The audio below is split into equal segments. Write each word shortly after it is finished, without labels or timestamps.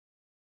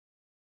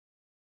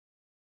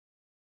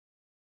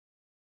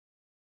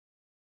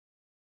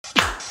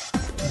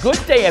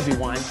Good day,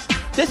 everyone.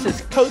 This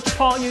is Coach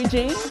Paul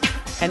Eugene,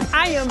 and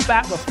I am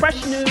back with a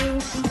fresh new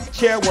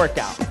chair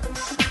workout.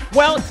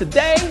 Well,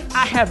 today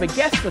I have a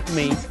guest with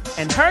me,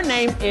 and her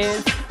name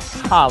is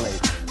Holly.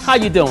 How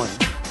you doing?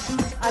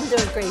 I'm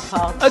doing great,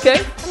 Paul.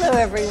 Okay. Hello,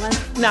 everyone.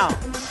 Now,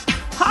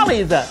 Holly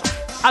is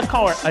I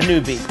call her a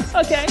newbie,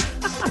 okay?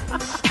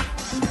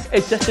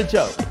 It's just a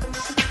joke.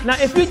 Now,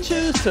 if you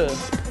choose to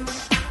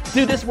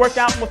do this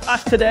workout with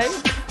us today,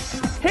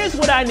 here's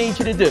what I need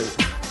you to do.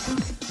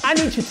 I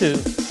need you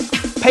to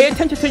pay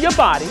attention to your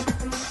body.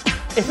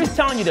 If it's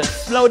telling you to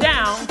slow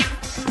down,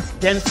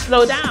 then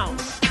slow down.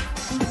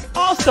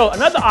 Also,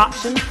 another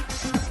option,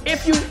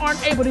 if you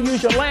aren't able to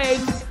use your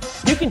legs,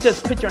 you can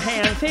just put your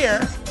hands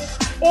here,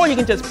 or you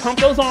can just pump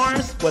those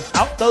arms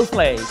without those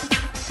legs.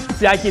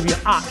 See, I give you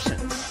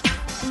options.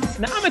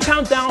 Now, I'm gonna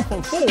count down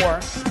from 4,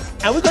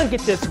 and we're gonna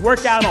get this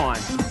workout on.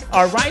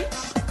 All right?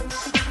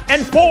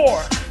 And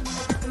 4,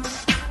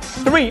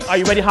 3, are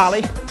you ready,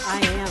 Holly? I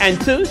am.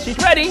 And 2, she's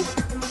ready.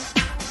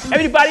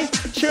 Everybody,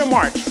 cheer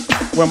march.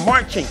 We're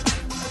marching.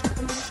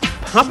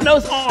 Pumping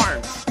those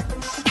arms.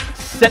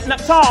 Sitting up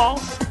tall.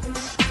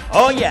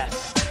 Oh, yes.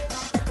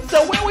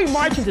 So where are we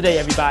marching today,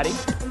 everybody?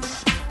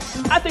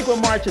 I think we're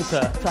marching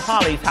to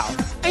Holly's house.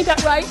 Ain't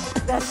that right?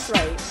 That's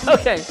right.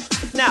 Okay.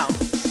 Now,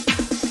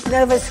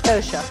 Nova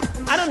Scotia.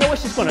 I don't know what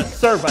she's going to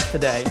serve us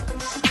today,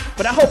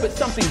 but I hope it's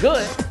something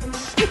good.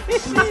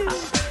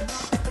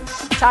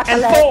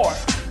 Chocolate. And 4.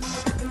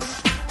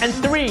 And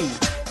 3.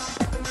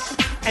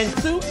 And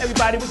 2,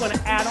 everybody, we're going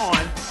to add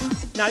on.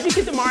 Now, you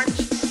get to march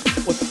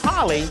with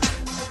Holly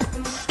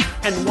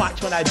and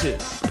watch what I do.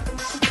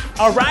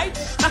 All right?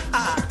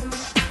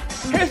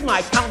 Here's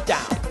my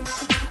countdown.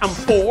 I'm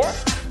 4,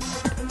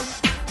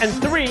 and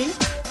 3,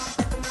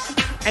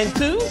 and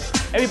 2.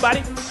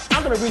 Everybody,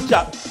 I'm going to reach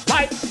up.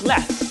 Right,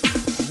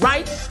 left.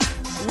 Right,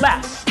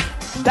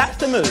 left. That's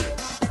the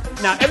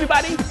move. Now,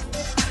 everybody,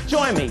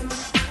 join me.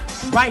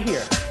 Right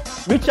here.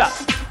 Reach up,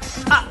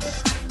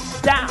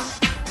 down.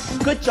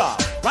 Good job.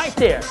 Right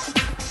there.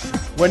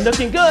 We're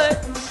looking good.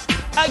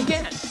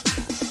 Again.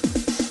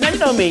 Now, you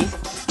know me.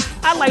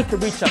 I like to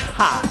reach up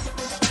high.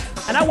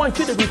 And I want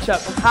you to reach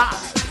up high.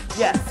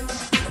 Yes.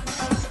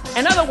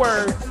 In other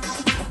words,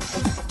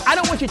 I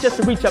don't want you just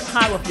to reach up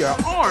high with your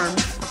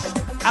arms.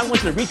 I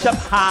want you to reach up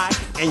high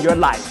in your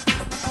life.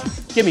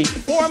 Give me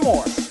 4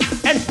 more.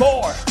 And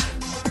 4.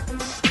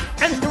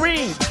 And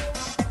 3.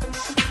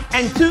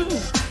 And 2.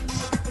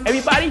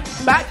 Everybody,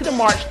 back to the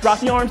march. Drop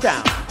the arms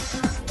down.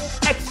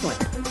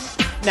 Excellent.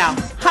 Now,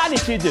 how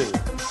did you do?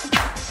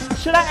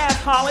 Should I ask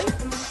Holly?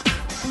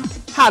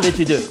 How did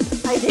you do?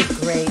 I did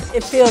great.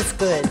 It feels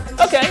good.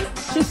 Okay,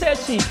 she said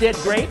she did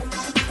great,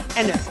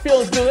 and it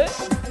feels good.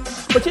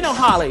 But you know,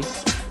 Holly,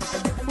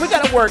 we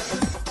gotta work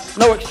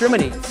lower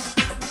extremities.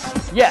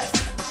 Yes.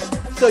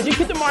 So you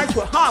get to march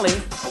with Holly,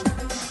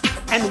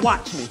 and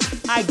watch me.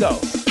 I go.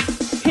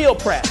 Heel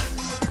press.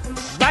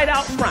 Right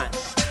out front.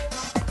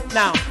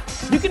 Now,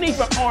 you can leave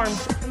your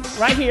arms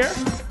right here,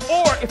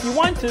 or if you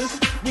want to,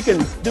 you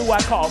can do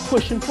what I call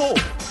push and pull.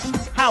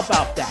 How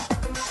about that?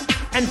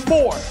 And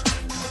 4,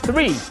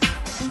 3,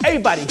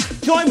 everybody,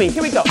 join me.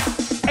 Here we go.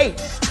 8,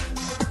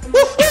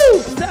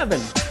 woohoo! 7,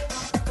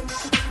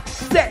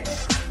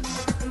 6,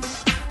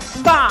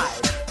 5,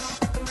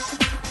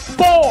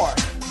 4,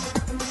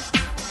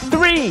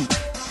 3,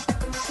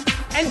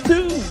 and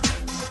 2.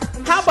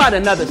 How about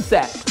another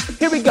set?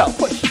 Here we go.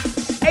 Push.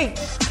 8,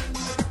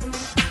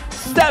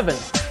 7,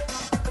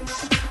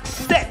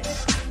 6,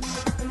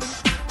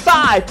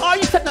 5. Are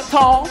you sitting up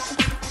tall?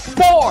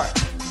 4.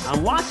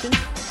 I'm watching.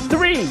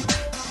 3.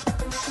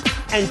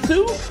 And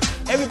 2.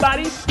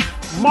 Everybody,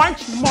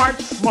 march,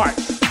 march, march.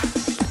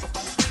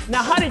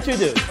 Now, how did you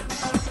do?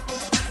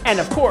 And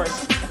of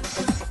course,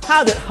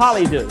 how did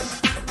Holly do?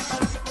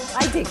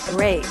 I did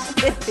great.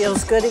 It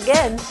feels good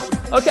again.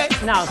 Okay,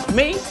 now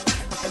me,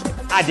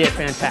 I did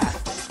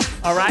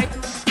fantastic. All right?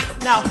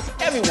 Now,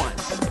 everyone,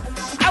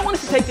 I want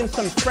us to take in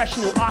some fresh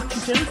new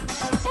oxygen.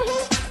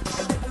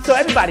 So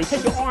everybody,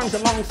 take your arms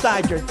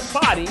alongside your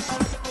body,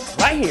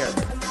 right here.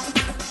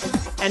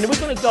 And we're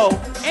gonna go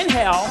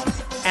inhale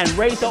and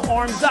raise the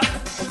arms up,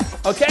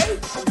 okay?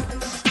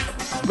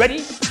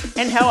 Ready?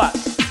 Inhale up,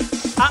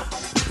 up.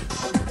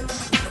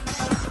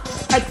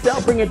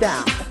 Exhale, bring it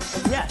down.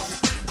 Yes.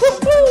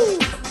 Woo-hoo!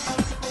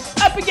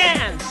 Up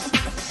again.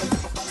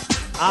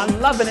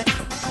 I'm loving it.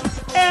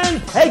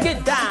 And take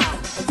it down.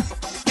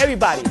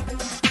 Everybody,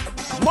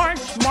 march,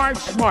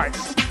 march, march.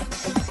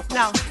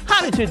 Now,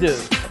 how did you do?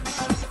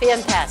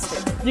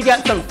 Fantastic. You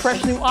got some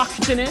fresh new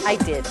oxygen in? I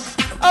did.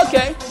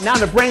 Okay, now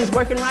the brain's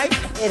working right?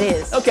 It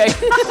is. Okay.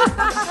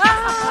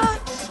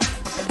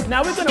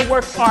 Now we're gonna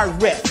work our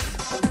wrists.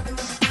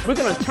 We're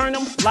gonna turn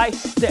them like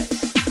this.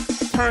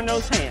 Turn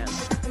those hands.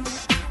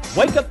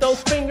 Wake up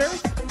those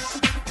fingers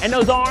and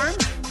those arms.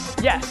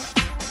 Yes,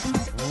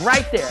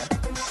 right there.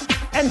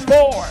 And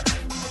 4.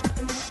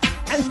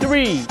 And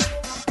 3.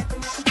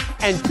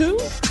 And 2.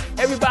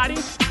 Everybody,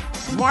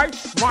 march,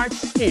 march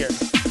here.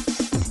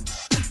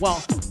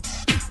 Well,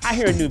 I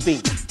hear a new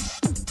beat.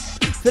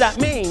 So that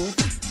means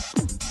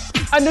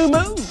A new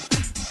move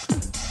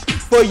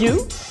for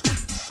you,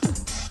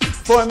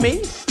 for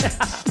me,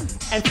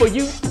 and for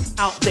you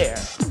out there.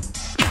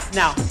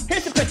 Now,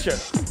 here's the picture.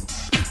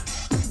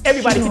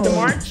 Everybody get to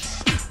march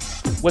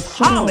with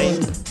Holly,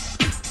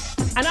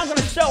 and I'm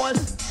gonna show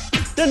us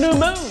the new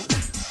move.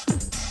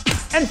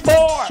 And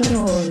 4,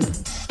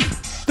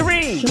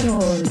 3,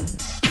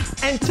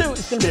 and 2.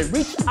 It's gonna be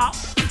reach up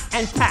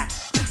and tap.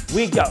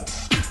 We go.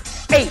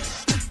 8,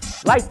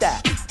 like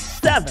that.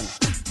 7,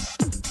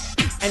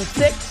 and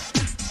 6.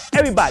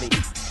 Everybody,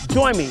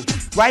 join me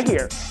right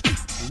here.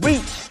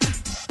 Reach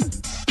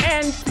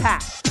and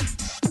tap.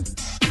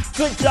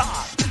 Good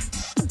job.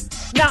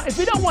 Now, if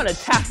you don't want to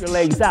tap your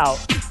legs out,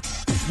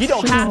 you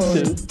don't have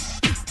to.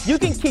 You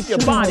can keep your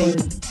body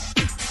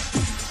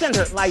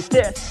centered like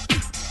this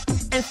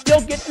and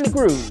still get in the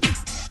groove.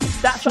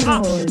 That's an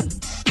option.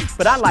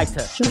 But I like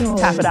to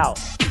tap it out.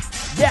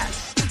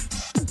 Yes.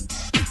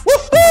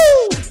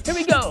 Woohoo! Here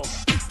we go.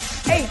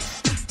 8,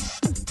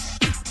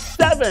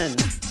 7,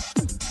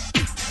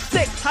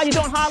 6. How you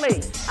doing,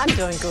 Holly? I'm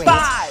doing great.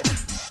 5,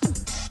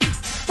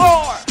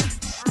 4,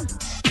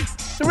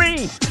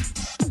 3,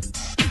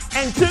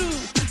 and 2.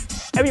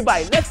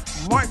 Everybody,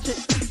 let's march it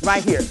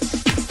right here.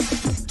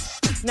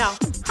 Now,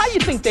 how do you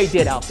think they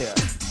did out there?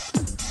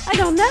 I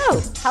don't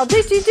know. How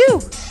did you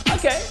do?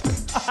 Okay.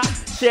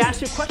 She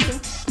asked you a question.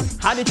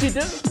 How did you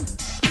do?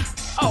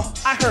 Oh,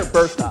 I heard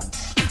Bertha.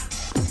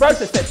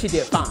 Bertha said she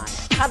did fine.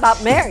 How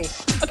about Mary?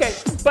 Okay,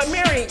 but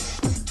Mary,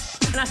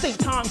 and I think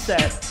Tom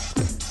said,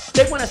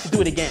 they want us to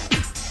do it again.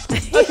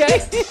 Okay?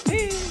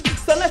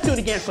 So let's do it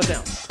again for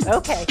them.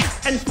 Okay.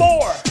 And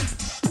 4,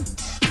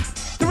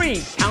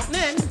 3, counting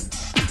in,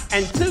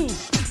 and 2,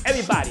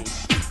 everybody,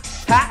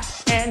 tap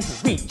and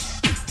reach.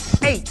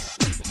 8,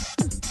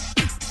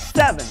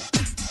 7,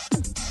 6,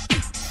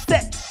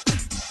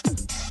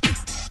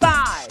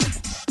 5,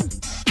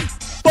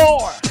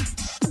 4,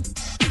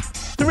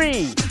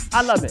 3,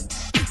 I love it.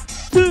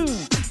 2,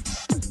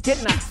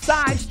 getting that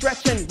side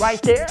stretching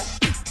right there.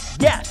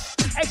 Yes,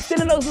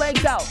 extending those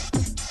legs out.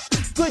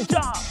 Good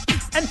job.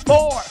 And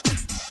 4,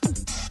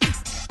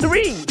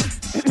 3,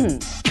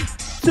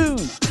 2.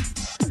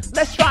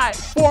 Let's try it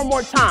 4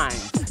 more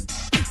times.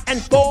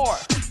 And 4,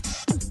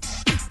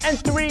 and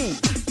 3,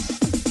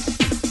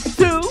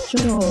 2.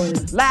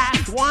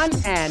 Last one,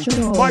 and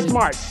march,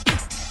 march.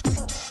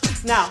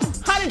 Now,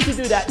 how did you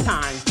do that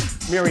time,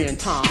 Mary and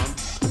Tom?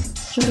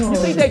 You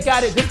think they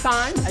got it this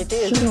time? I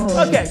did.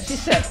 Okay, she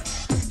said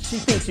she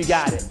thinks you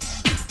got it.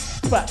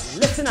 But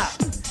listen up.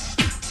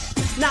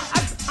 Now,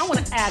 I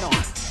want to add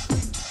on.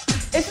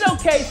 Is it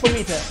okay for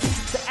me to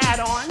add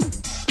on?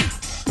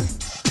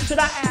 Should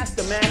I ask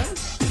the madam?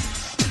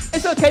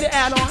 It's okay to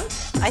add on?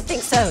 I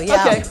think so,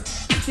 yeah. Okay,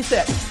 she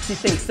said she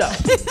thinks so.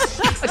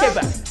 Okay,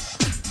 but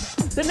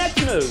the next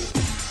move,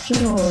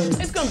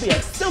 it's going to be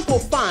a simple,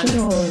 fun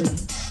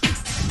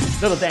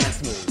little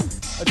dance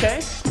move,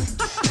 okay?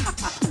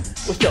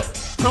 We're still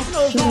pumping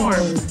those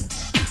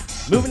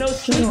arms, moving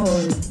those feet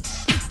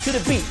to the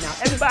beat. Now,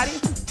 everybody,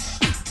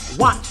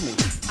 watch me.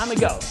 I'm going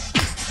to go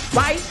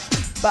right,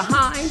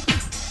 behind,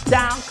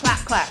 down,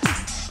 clap, clap.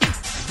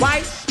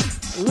 Right,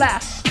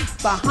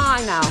 left,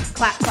 behind now,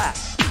 clap, clap.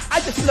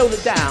 I just slowed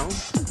it down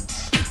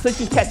so you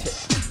can catch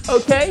it,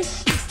 okay?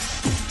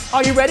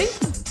 Are you ready?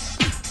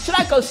 Should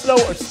I go slow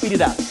or speed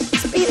it up?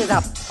 Speed it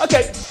up.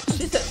 Okay,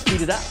 she said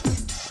speed it up.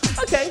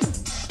 Okay,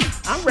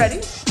 I'm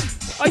ready.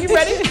 Are you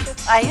ready?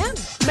 I am.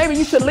 Maybe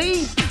you should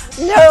lead.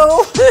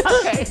 No.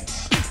 Okay,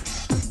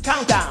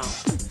 countdown.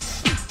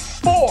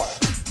 4,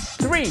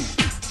 3,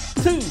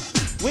 2,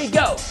 we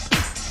go.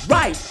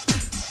 Right,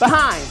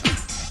 behind,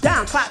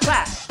 down, clap,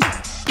 clap.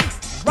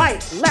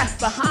 Right, left,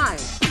 behind,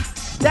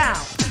 down.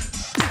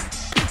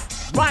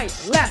 Right,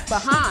 left,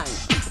 behind,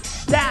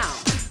 down.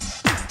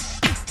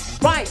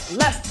 Right,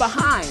 left,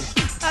 behind,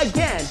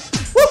 again.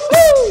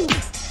 Woohoo!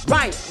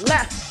 Right,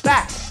 left,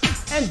 back,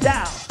 and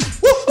down.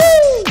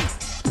 Woohoo!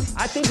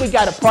 I think we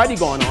got a party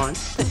going on.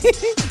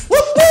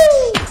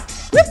 Woohoo!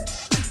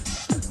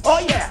 Oh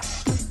yeah.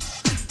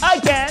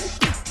 Again.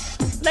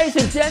 Ladies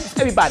and gents,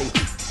 everybody,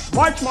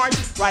 march, march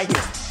right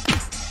here.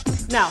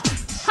 Now,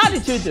 how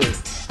did you do?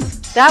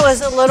 That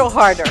was a little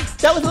harder.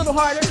 That was a little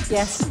harder?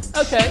 Yes.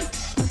 Okay.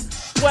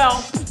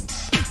 Well,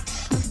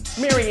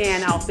 Mary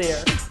Ann out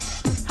there,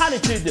 how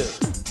did you do?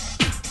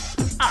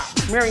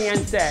 Mary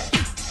Ann said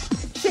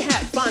she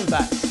had fun,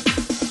 but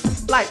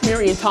like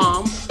Mary and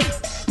Tom,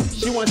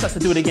 she wants us to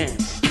do it again.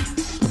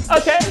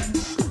 Okay?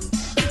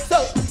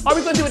 So, are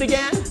we going to do it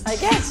again? I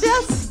guess,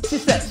 yes. She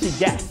said she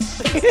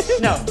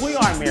guessed. No, we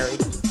are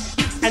married.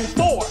 And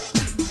 4,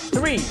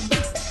 3,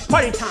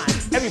 party time,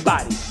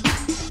 everybody.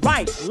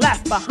 Right,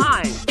 left,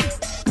 behind,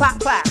 clap,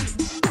 clap.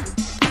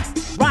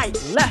 Right,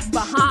 left,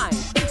 behind,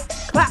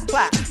 clap,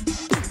 clap.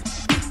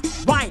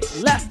 Right,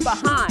 left,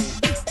 behind,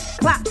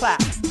 clap,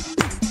 clap.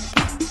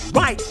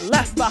 Right,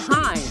 left,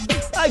 behind,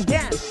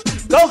 again.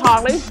 Go,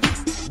 Harley.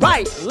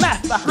 Right,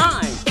 left,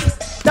 behind,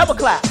 double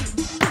clap.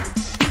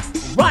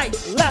 Right,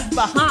 left,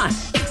 behind,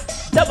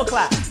 double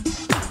clap.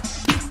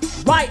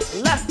 Right,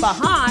 left,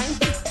 behind,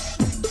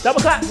 double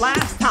clap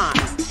last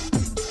time.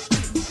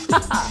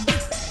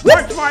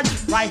 March, march,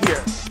 right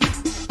here.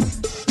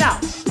 Now,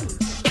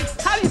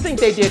 how do you think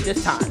they did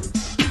this time?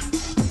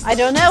 I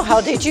don't know.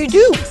 How did you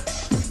do?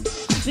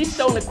 She's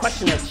throwing the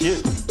question at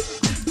you.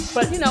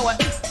 But you know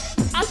what?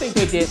 I think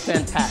they did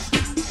fantastic.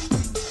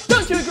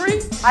 Don't you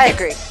agree? I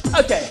agree.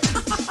 Okay.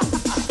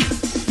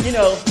 You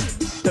know,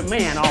 the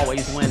man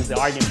always wins the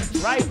arguments,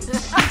 right?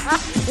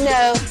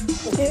 No.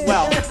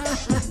 Well,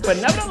 but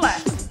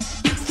nevertheless,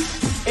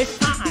 it's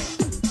time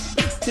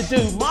to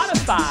do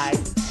modified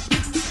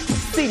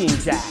seating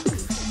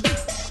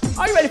jacks.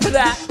 Are you ready for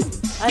that?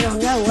 I don't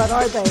know. What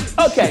are they?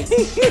 Okay.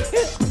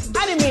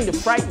 I didn't mean to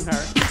frighten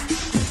her,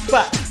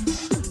 but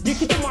you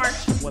get to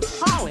march with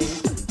Holly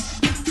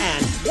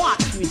and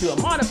watch me do a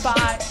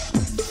modified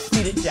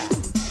seated jack.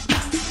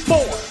 4,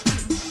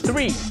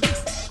 3,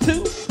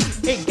 2,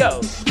 it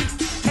goes.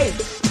 8,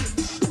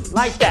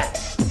 like that.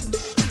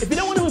 If you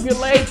don't want to move your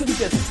legs, you can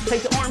just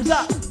take the arms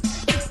up.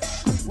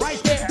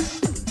 Right there.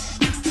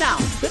 Now,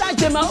 did I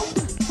demo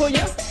for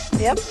you?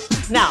 Yep.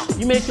 Now,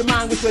 you made up your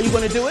mind which way you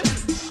want to do it?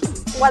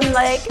 One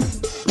leg.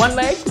 One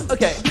leg?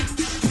 Okay.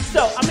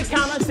 So I'm going to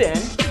count us in,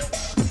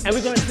 and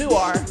we're going to do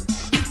our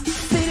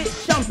seated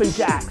jumping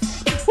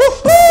jacks.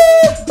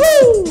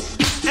 Woo-hoo-hoo!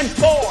 And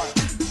 4,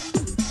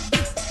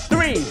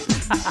 3,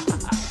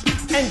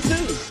 and 2.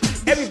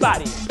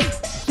 Everybody,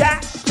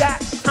 jack,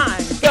 jack,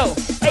 time, go.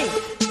 8,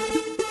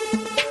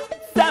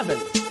 7,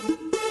 6,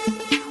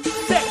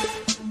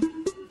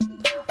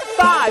 5.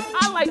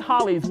 I like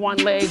Holly's one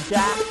leg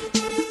jack.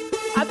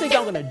 I think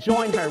I'm going to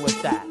join her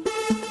with that.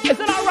 Is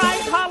it all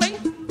right, Holly?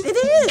 It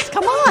is.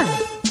 Come on.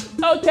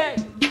 Okay.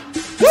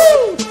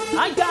 Woo!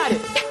 I got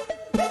it.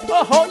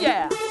 Oh,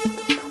 yeah.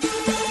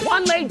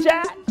 One leg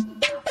jack.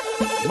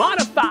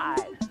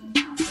 Modified.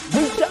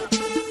 Reach up.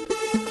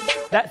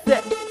 That's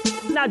it.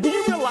 Now, do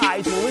you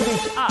realize when we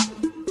reach up,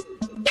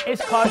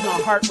 it's causing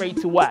our heart rate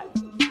to what?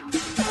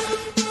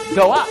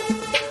 Go up.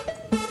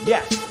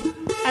 Yes.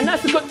 And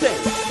that's a good thing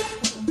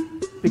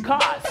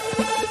because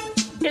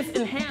it's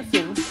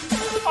enhancing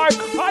our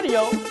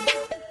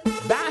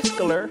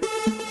cardiovascular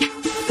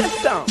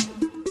system.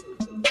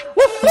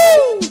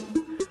 Woohoo!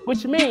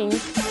 Which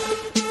means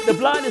the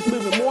blood is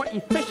moving more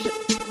efficient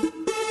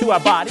through our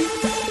body,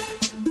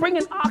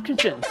 bringing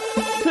oxygen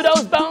to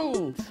those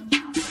bones.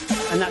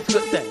 And that's a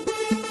good thing.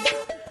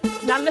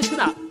 Now listen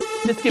up.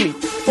 Just give me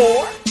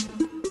 4,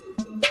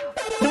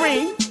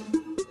 3,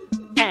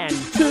 and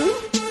 2.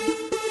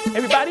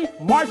 Everybody,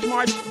 march,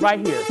 march right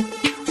here.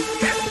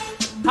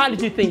 How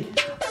did you think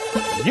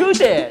you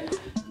did?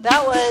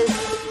 That was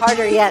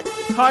harder yet.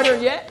 Harder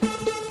yet?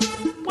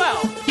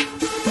 Well,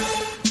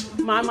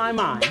 my. I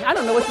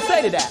don't know what to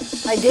say to that.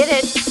 I did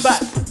it.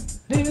 But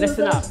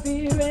listen up.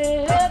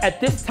 At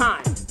this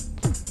time,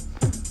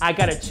 I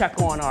got to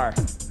check on our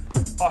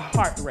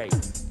heart rate.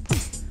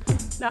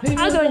 Now,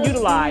 I'm going to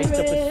utilize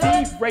the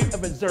perceived rate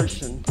of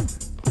exertion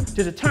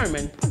to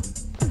determine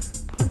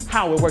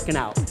how we're working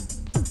out.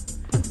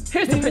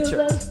 Here's the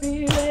picture.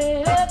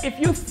 If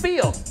you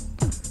feel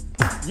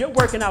you're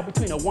working out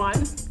between a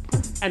 1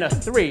 and a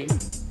 3,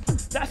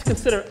 that's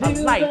considered a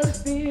light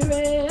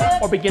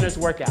or beginner's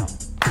workout.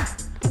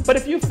 But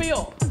if you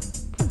feel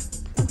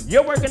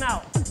you're working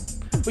out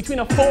between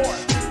a 4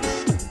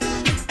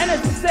 and a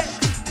 6,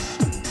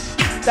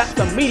 that's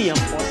a medium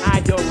or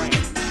ideal range.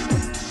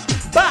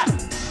 But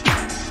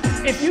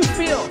if you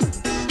feel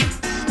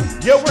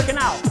you're working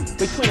out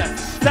between a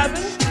 7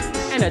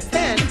 and a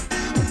 10,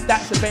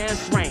 that's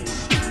advanced range.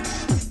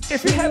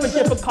 If you're having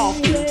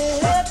difficulty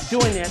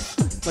doing this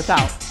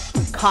without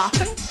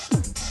coughing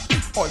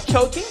or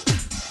choking,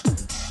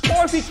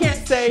 or if you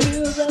can't say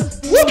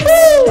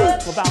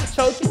woohoo without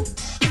choking,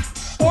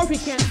 or if you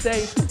can't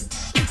say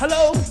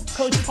hello,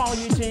 Coach Paul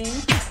Eugene,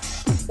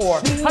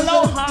 or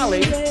hello,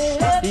 Holly,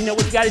 do you know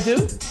what you got to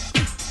do?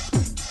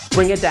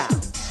 Bring it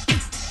down.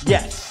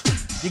 Yes,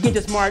 you can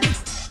just march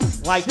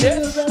like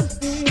this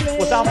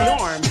without the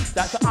arms.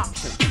 That's an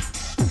option.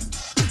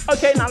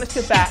 Okay, now let's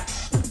get back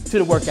to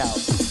the workout.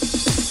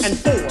 And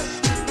 4.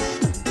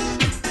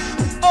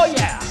 Oh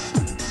yeah.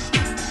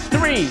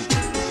 3.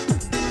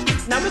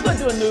 Now we're going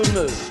to do a new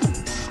move.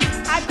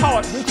 I call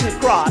it reaching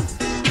across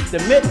the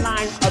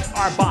midline of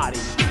our body.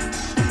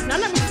 Now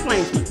let me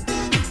explain to you.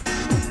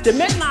 The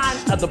midline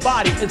of the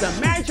body is a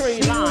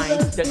imaginary line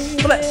that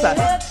splits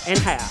us in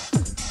half.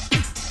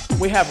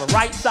 We have a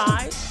right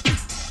side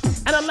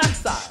and a left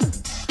side.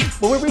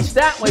 When we reach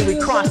that way, we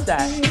cross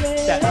that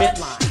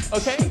midline,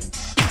 okay?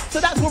 So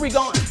that's where we're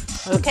going.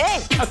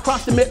 Okay.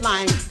 Across the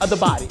midline of the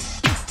body.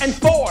 And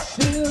 4.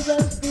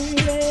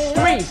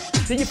 3.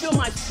 Do you feel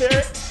my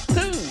spirit?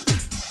 2.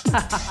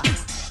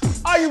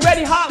 Are you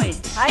ready, Holly?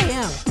 I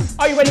am.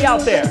 Are you ready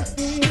out there?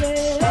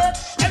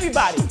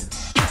 Everybody.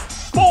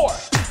 4,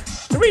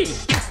 3,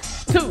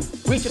 2.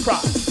 Reach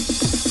across.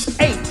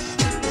 8,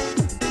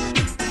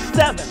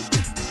 7, 6,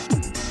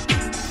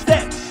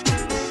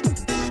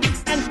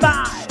 and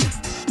 5,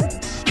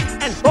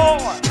 and 4,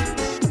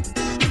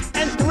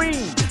 and 3,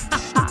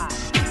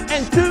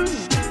 and 2,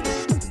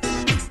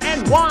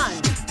 and 1.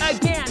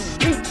 Again,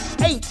 reach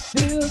 8,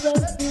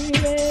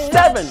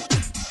 7,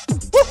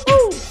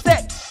 Woo-hoo!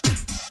 6,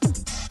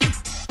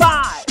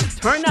 5,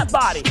 turn that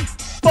body.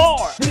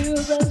 4,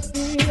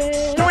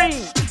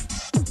 3,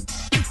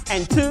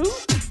 and 2.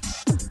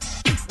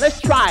 Let's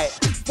try it.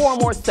 4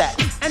 more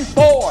sets. And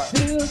 4,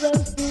 3,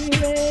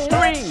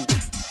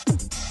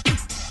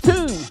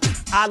 2.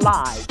 I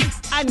lied.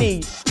 I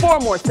need 4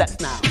 more sets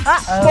now.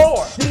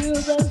 4, 3,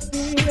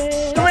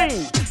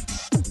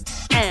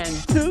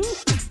 and 2.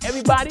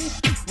 Everybody,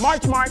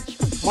 march, march,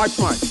 march,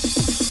 march.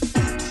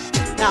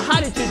 Now, how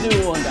did you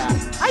do on that?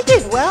 I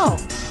did well.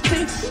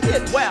 See, she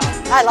did well.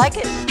 I like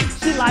it.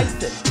 She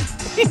likes it.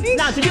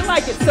 Now, do you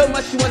like it so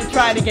much you want to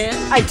try it again?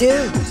 I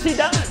do. She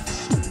does.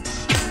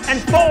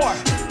 And 4,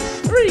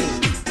 3,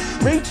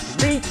 reach,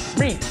 reach,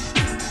 reach.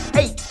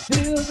 8,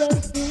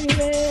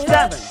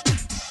 7,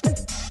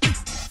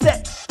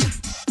 6,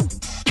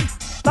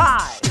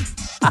 5,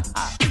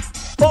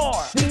 4,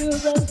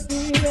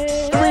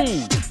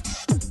 3,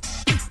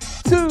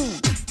 2.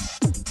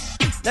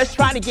 Let's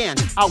try it again.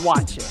 I'll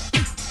watch you.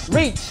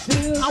 Reach.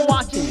 I'm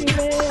watching you.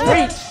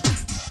 Reach.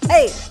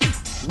 Hey.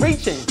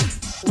 Reaching.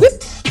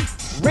 Whip.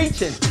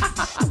 Reaching.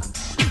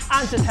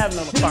 I'm just having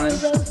a little fun.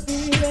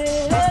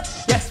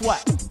 Guess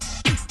what?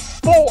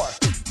 4,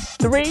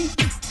 3,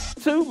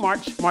 2,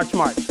 march, march,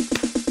 march.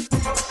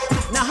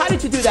 Now, how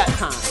did you do that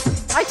time?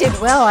 I did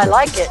well. I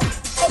like it.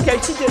 Okay,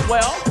 she did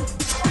well.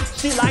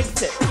 She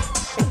likes it.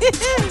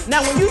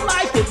 Now, when you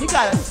like it, you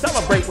gotta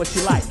celebrate what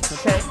you like,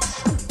 okay?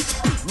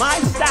 My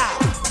style,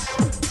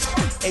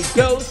 it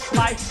goes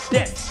like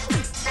this.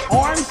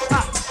 Arms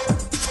up,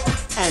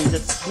 and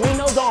just swing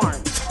those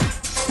arms.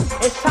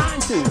 It's time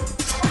to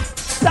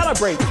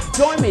celebrate.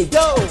 Join me,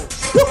 go.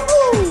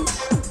 Woo-hoo!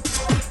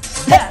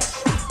 Yes,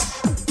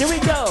 here we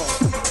go.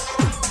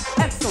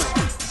 Excellent.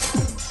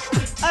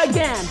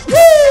 Again,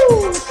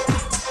 woo!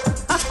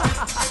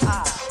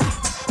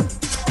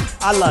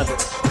 I love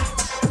it.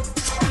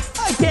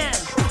 Again.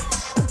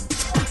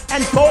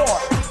 And 4,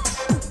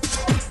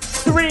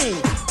 3,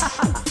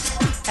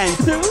 and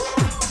 2.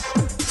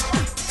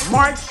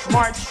 March,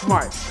 march,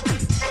 march.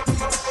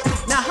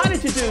 Now, how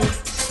did you do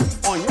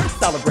on your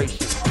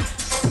celebration?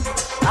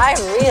 I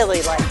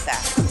really like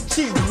that.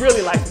 She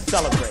really likes to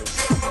celebrate.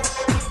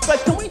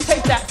 But can we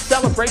take that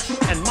celebration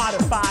and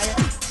modify it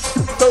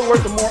so we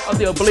work with more of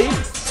the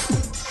obliques?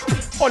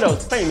 Or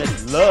those famous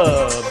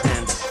love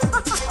handles?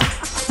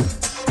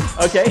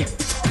 Okay?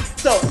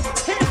 So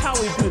here's how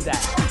we do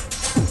that.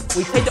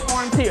 We take the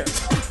arms here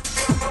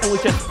and we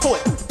just pull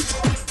it.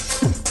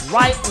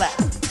 Right, left.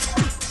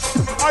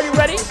 Are you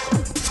ready?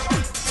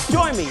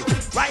 Join me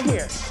right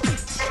here.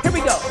 Here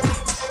we go.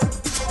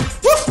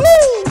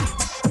 Woo-hoo!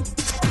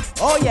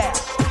 Oh yeah.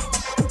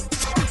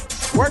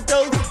 Work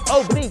those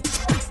obliques.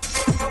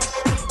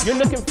 You're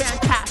looking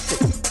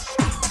fantastic.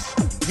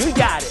 You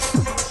got it.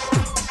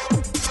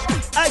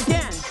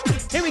 Again.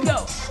 Here we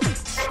go.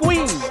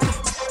 Squeeze.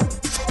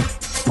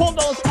 Pull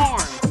those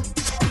arms.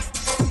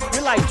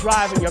 You're like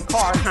driving your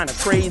car kind of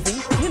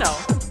crazy. You know.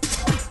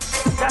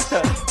 That's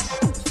the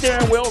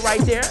steering wheel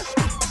right there.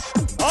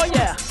 Oh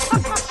yeah.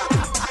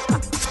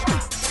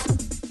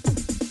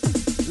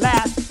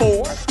 Last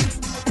 4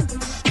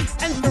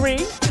 and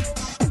 3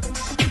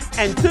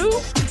 and 2.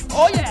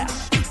 Oh yeah.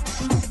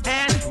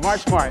 And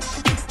march, march.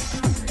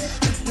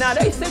 Now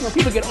they say when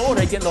people get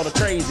older, they get a little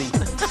crazy.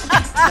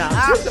 Now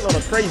she was a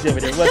little crazy over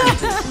there, wasn't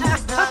she?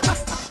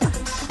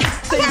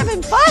 I'm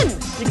having fun.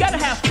 You gotta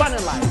have fun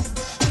in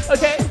life.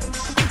 Okay?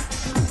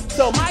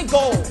 So my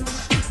goal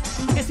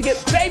is to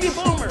get baby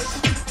boomers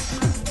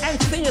and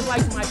seniors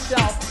like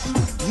myself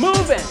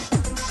moving.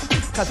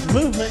 Because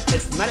movement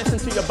is medicine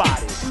to your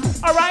body.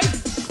 All right?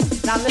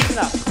 Now listen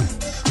up.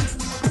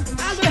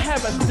 I'm going to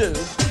have us do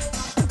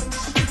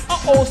an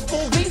old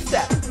school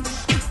V-step.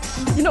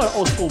 You know what an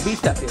old school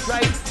V-step is,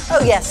 right?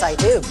 Oh, yes, I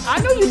do. I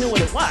know you knew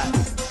what it was.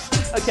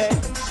 Okay?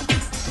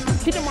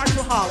 Keep the march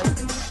with Holly.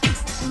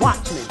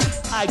 Watch me.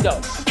 I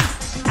go.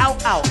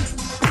 Out, out.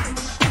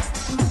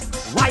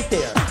 Right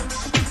there.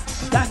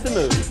 That's the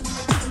move.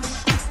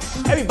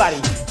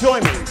 Everybody,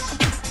 join me.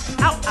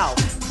 Out, out.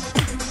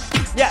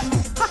 Yes.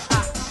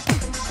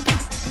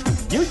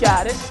 You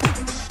got it.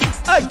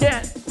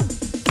 Again.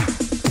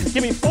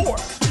 Give me 4.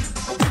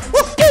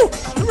 Woo-hoo!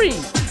 3.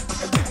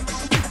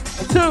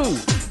 2.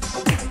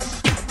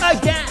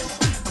 Again.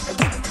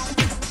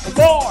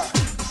 4.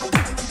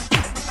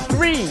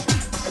 3.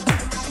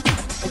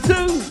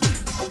 2.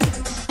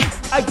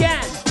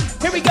 Again.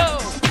 Here we go.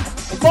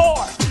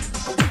 4.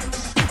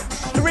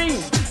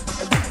 3.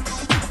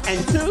 And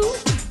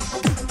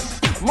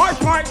 2. March,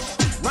 march.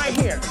 Right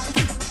here.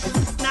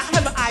 Now I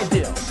have an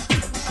idea.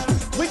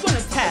 We're going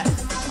to test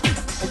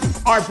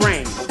our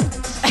brain.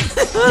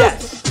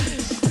 Yes.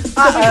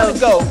 So we're going to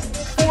go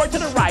 4 to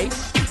the right.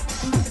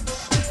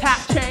 Tap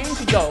change,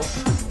 you go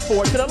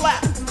 4 to the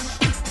left.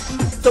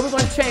 So we're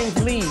going to change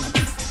leads.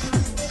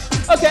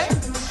 Okay.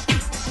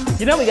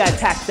 You know we got to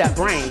tax that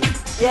brain.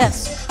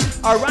 Yes.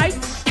 All right.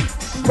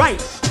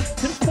 Right.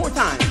 4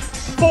 times.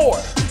 4.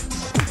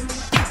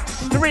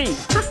 3.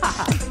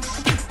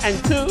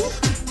 And 2.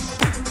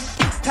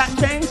 Tap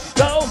change.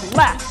 Go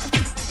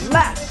left.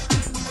 Left.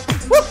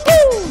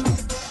 Woohoo!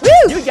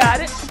 Woo! You got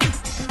it.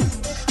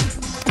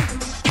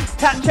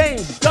 Tap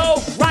change,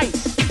 go right.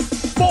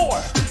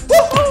 4,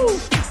 woohoo!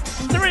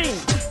 3,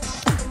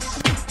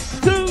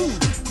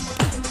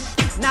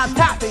 2. Now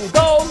tapping,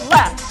 go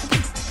left.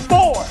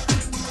 4,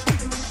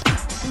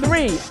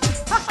 3,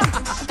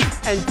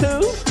 and 2.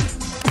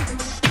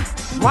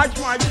 March,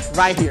 march,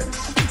 right here.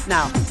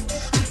 Now,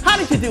 how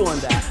did you do on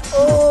that?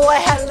 Oh, I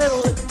had a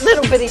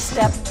little bitty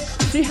step.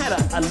 She had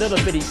a little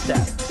bitty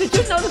step. Did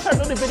you notice her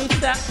little bitty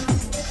step?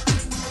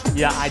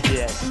 Yeah, I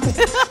did.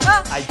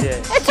 I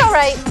did. It's all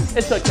right.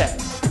 It's okay.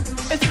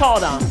 It's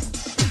called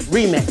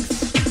remix.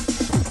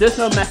 There's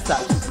no mess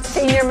ups.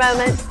 Senior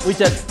moment. We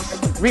just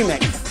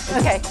remix.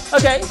 Okay.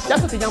 Okay,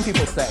 that's what the young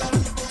people say.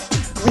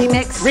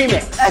 Remix?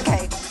 Remix.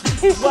 Okay.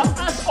 Well,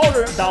 us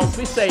older adults,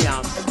 we say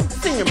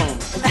senior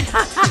moment.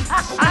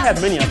 I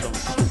have many of them.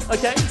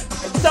 Okay?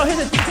 So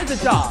here's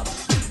a job.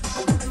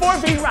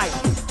 4B right.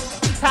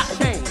 Tap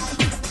change.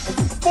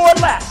 4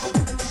 left.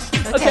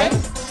 Okay?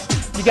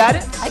 You got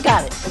it? I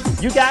got it.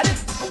 You got it?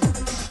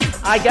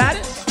 I got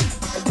it?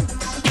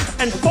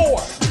 And 4,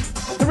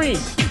 3,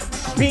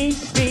 B,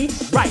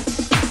 right.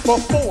 For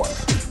 4,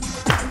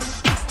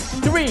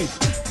 3,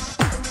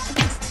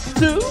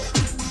 2,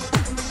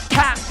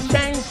 tap,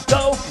 change,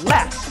 go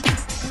left.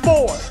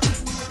 4,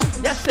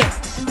 yes sir,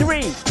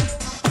 3,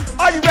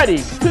 are you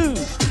ready? 2,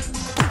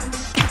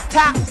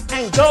 tap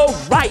and go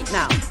right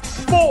now.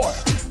 4,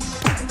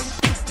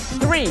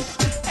 3,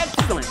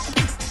 excellent.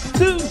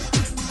 2,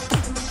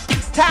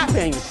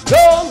 tapping,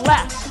 go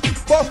left.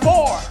 For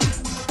 4,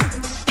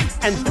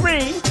 and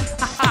 3,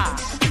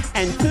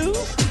 and 2.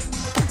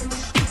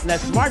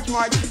 Let's march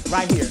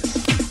right here.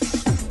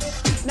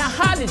 Now,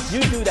 how did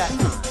you do that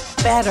time?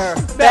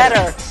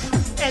 Better.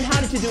 And how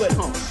did you do at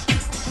home?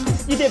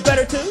 You did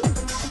better too?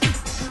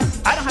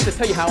 I don't have to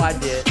tell you how I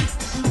did,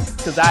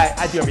 because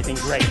I do everything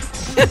great.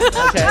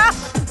 Okay?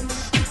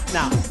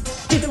 Now,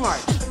 keep the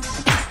march.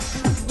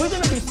 We're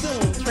going to be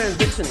soon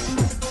transitioning.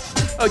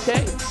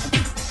 Okay?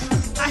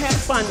 I had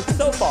fun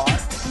so far.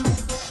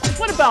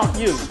 What about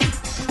you?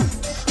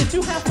 Did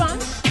you have fun?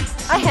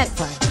 I had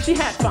fun. She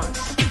had fun.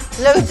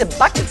 Loads of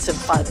buckets of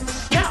fun.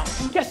 Now,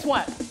 guess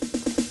what?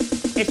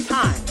 It's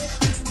time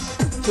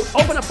to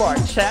open up our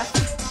chest.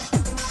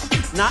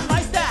 Not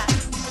like that.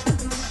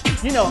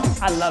 You know,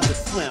 I love to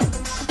swim.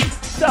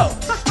 So,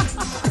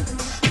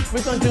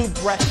 we're going to do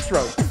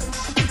breaststrokes.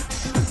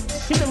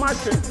 Keep the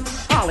march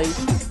with Holly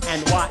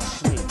and watch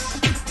me.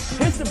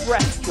 Here's the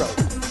breaststroke.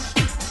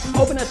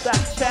 Open up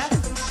that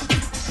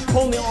chest.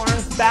 Pull the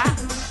arms back.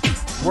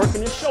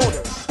 Working the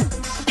shoulders.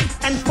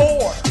 And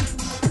 4,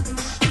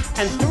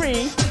 and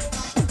 3,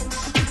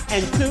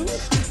 and 2.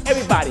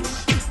 Everybody,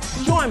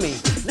 join me.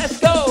 Let's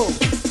go.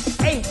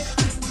 8,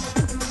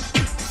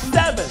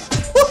 7,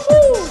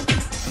 woohoo!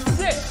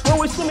 6, where are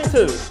we swimming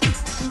to?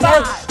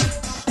 5,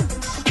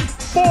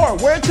 4,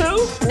 where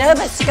to?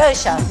 Nova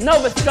Scotia.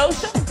 Nova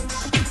Scotia?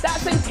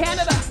 That's in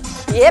Canada.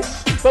 Yep.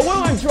 But we're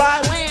on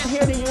dry land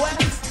here in the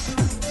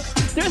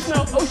U.S. There's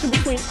no ocean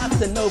between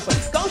us and Nova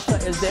Scotia,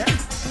 is there?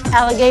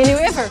 Allegheny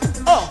River.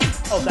 Oh,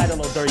 that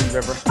little dirty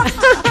river.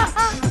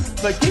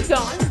 But keep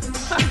going.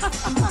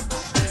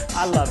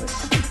 I love it.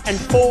 And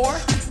 4,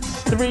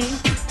 3,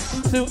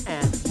 2,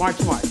 and march.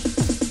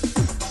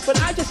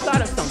 But I just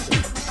thought of something.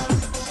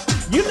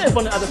 You live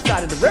on the other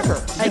side of the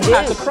river. You don't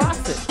have to cross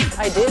it.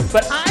 I do.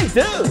 But I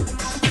do.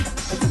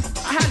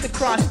 I have to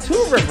cross 2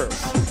 rivers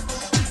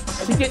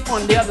to get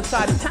on the other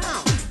side of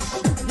town.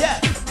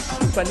 Yes,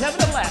 but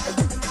nevertheless,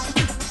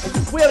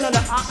 we have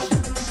another option.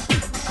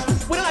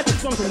 We don't have to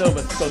swim to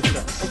Nova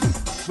Scotia.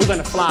 We're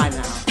going to fly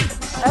now.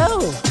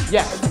 Oh.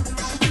 Yes.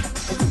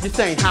 You're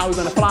saying how we're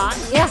going to fly?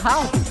 Yeah,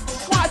 how?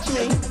 Watch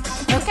me.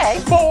 Okay.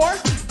 4,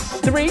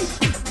 3,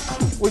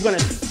 we're going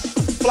to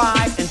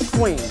fly and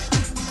swing.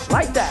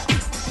 Like that.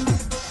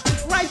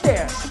 Right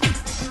there.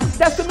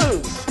 That's the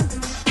move.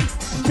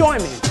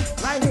 Join me.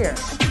 Right here.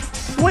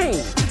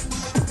 Swing.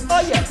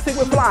 Oh, yeah. See,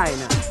 we're flying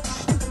now.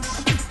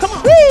 Come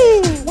on.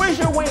 Whee! Where's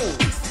your wings?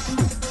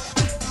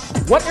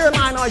 What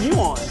airline are you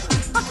on?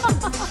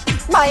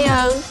 My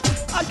own.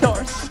 Of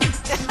course.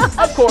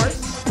 Of course.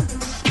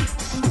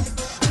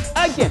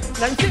 Again.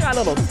 Now, you see that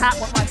little tap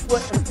with my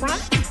foot in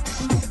front?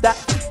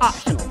 That's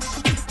optional.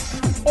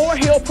 Or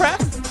heel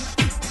press.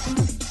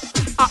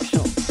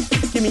 Optional.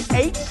 Give me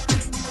 8,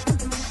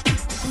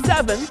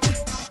 7,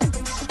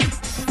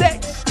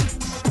 6,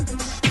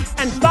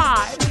 and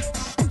 5,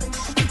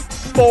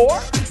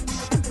 4,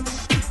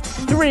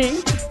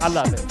 3, I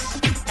love it,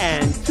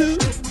 and 2,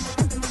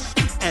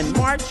 and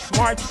march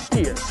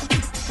here.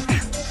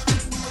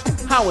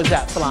 How was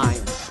that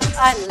flying?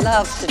 I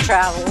love to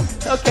travel.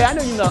 Okay, I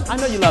know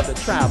you love to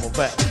travel,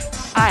 but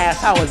I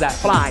asked how was that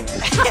flying?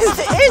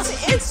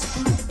 It's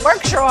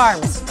works your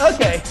arms.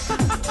 Okay.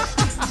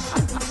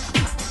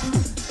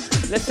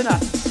 Listen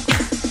up.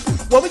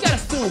 Well, we gotta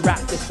soon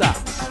wrap this up.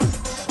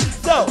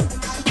 So,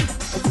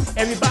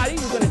 everybody,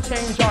 we're gonna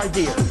change our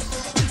gears.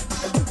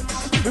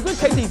 We're gonna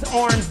take these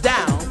arms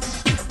down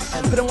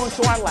and put them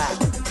onto our lap.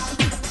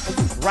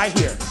 Right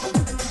here.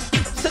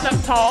 Sitting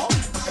up tall.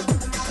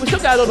 We still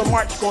got a little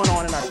march going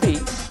on in our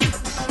feet.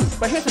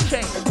 But here's a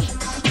change.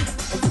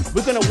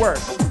 We're going to work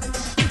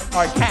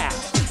our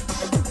calves.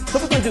 So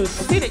we're going to do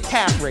seated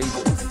calf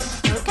raises.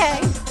 Okay.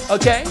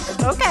 Okay?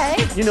 Okay.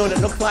 You know what it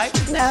looks like?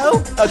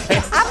 No. Okay.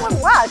 I want to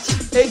watch.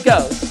 It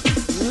goes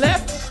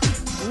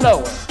lift,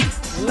 lower,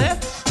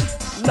 lift,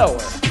 lower.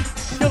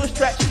 Feel the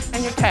stretch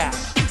in your calf.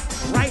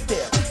 Right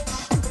there.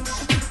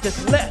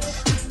 Just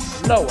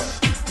lift, lower,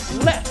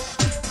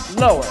 lift,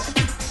 lower.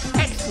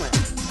 Excellent.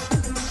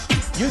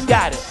 You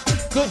got it.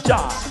 Good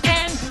job.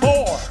 And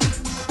 4.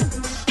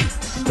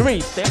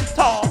 3, stand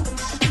tall.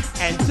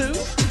 And 2.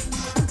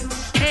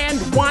 And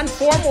 1,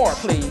 4 more,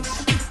 please.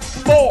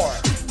 4.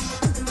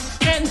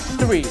 And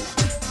 3.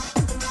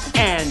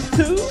 And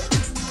 2.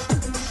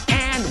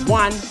 And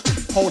 1.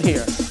 Hold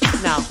here.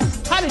 Now,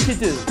 how did you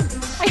do?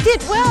 I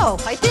did well.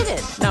 I did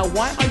it. Now,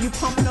 why are you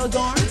pumping those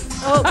arms?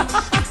 Oh.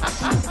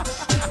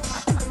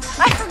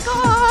 I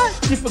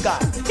forgot. You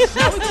forgot.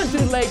 Now we're going to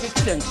do leg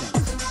extensions.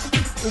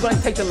 We're going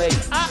to take the leg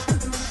up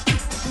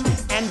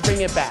and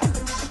bring it back.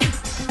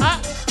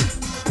 Up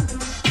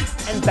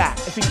and back.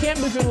 If you can't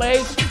move your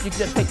legs, you can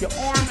just take your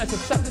arm as a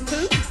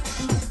substitute.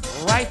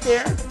 Right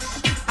there.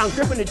 I'm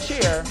gripping the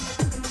chair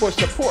for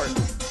support.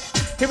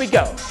 Here we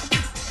go.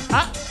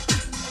 Up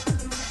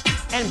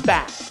and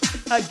back.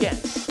 Again.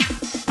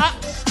 Up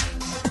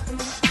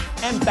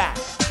and back.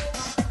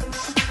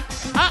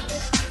 Up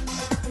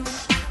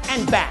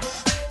and back.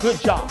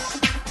 Good job.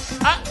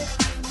 Up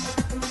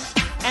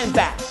and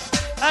back.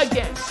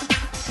 Again.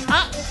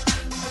 Up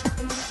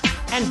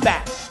and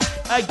back.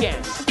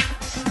 Again.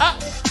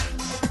 Up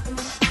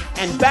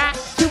and back.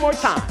 2 more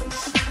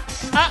times.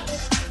 Up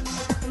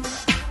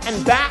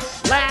and back.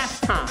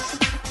 Last time.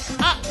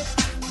 Up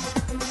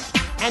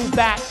and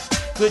back.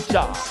 Good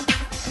job.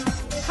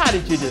 How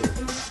did you do?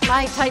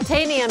 My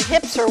titanium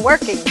hips are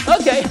working.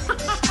 Okay.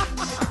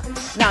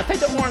 Now take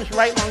the arms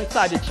right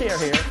alongside the chair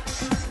here.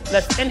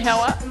 Let's inhale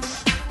up.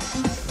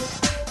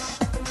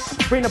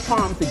 Bring the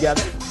palms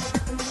together.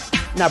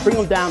 Now bring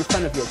them down in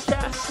front of your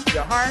chest,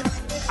 your heart.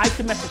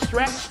 Isometric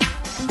stretch.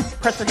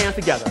 Press the hands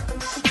together.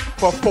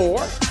 For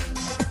 4,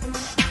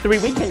 3,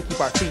 we can't keep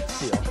our feet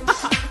still.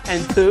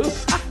 And 2,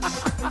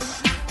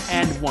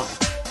 and 1.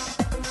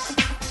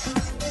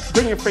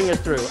 Bring your fingers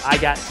through. I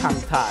got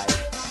tongue-tied.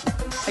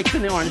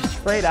 Extend the arms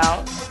straight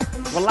out.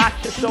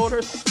 Relax your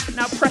shoulders.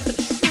 Now press it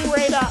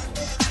straight up.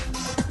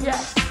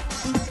 Yes.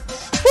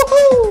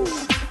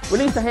 Woohoo!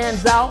 Release the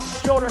hands out,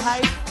 shoulder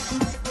height.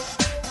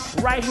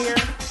 Right here.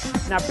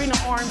 Now bring the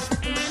arms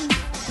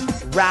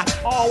in. Wrap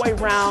all the way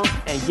around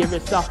and give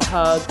yourself a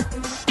hug.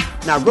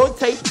 Now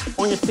rotate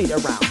on your seat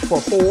around for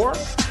 4,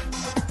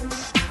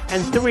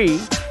 and 3,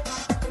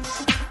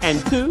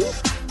 and 2,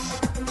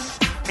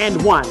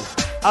 and 1.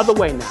 Other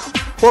way now.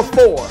 For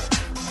 4,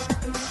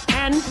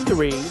 and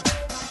 3,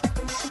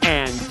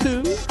 and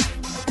 2,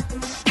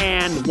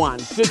 and 1.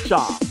 Good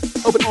job.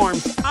 Open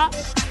arms up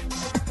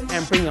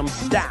and bring them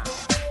down.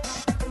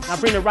 Now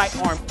bring the right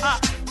arm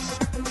up.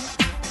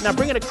 Now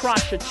bring it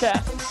across your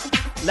chest.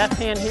 Left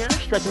hand here,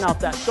 stretching out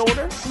that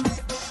shoulder.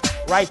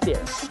 Right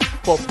there.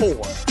 For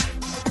 4,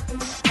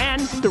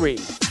 and 3,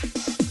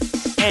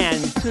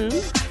 and 2,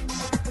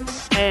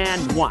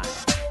 and 1.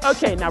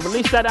 Okay, now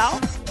release that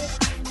out.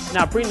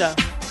 Now bring the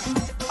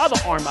other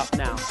arm up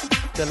now.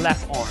 The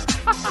left arm.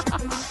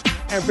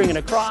 And bring it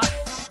across.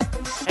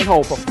 And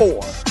hold for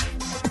 4,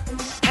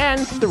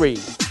 and 3,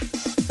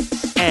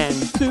 and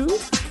 2,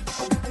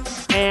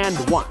 and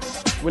 1.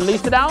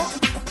 Release it out.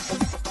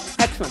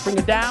 Excellent. Bring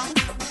it down.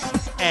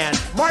 And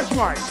march,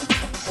 march.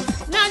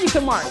 Now you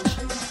can march.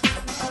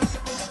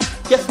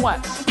 Guess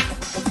what?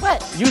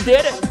 What? You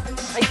did it.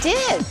 I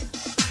did.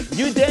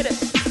 You did it.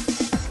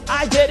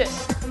 I did it.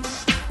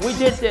 We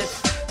did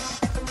this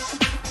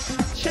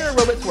chair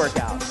aerobics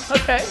workout.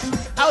 Okay.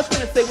 I was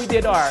going to say we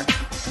did our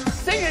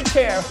senior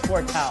chair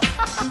workout.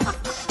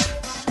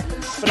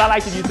 But I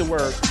like to use the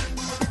word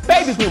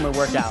baby boomer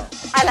workout.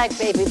 I like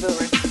baby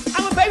boomer.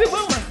 I'm a baby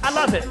boomer. I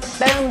love it.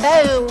 Boom,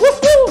 boom.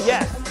 Woohoo!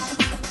 Yes.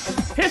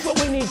 Here's what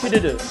we need you to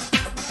do.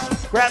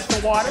 Grab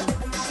some water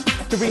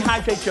to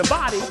rehydrate your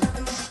body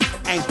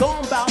and go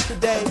about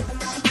today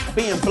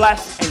being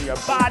blessed in your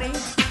body,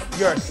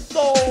 your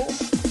soul,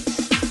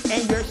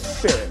 and your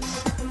spirit.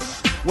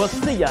 We'll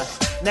see ya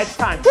next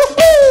time.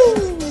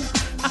 Woohoo!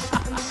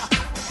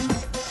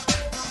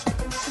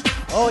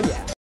 Oh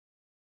yeah.